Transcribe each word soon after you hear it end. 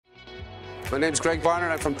My name's Greg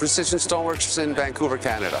Barnert. I'm from Precision Stoneworks in Vancouver,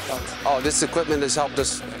 Canada. Oh, this equipment has helped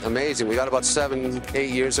us amazing. We got about 7, 8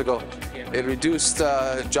 years ago. It reduced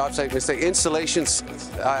job site mistake. Installations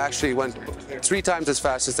actually went 3 times as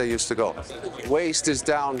fast as they used to go. Waste is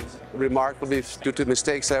down remarkably due to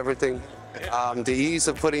mistakes and everything. The ease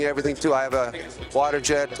of putting everything to, I have a water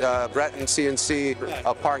jet, Breton CNC,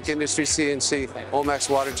 a Park Industry CNC, Omax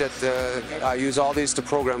water jet. I use all these to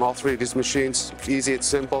program all 3 of these machines. Easy, it's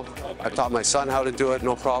simple. I taught my son how to do it,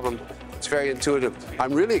 no problem. It's very intuitive.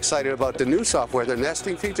 I'm really excited about the new software, the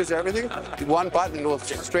nesting features, everything. 1 button will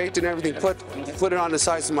straighten everything, put it on the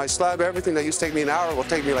sides of my slab. Everything that used to take me an hour will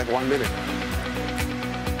take me like 1 minute.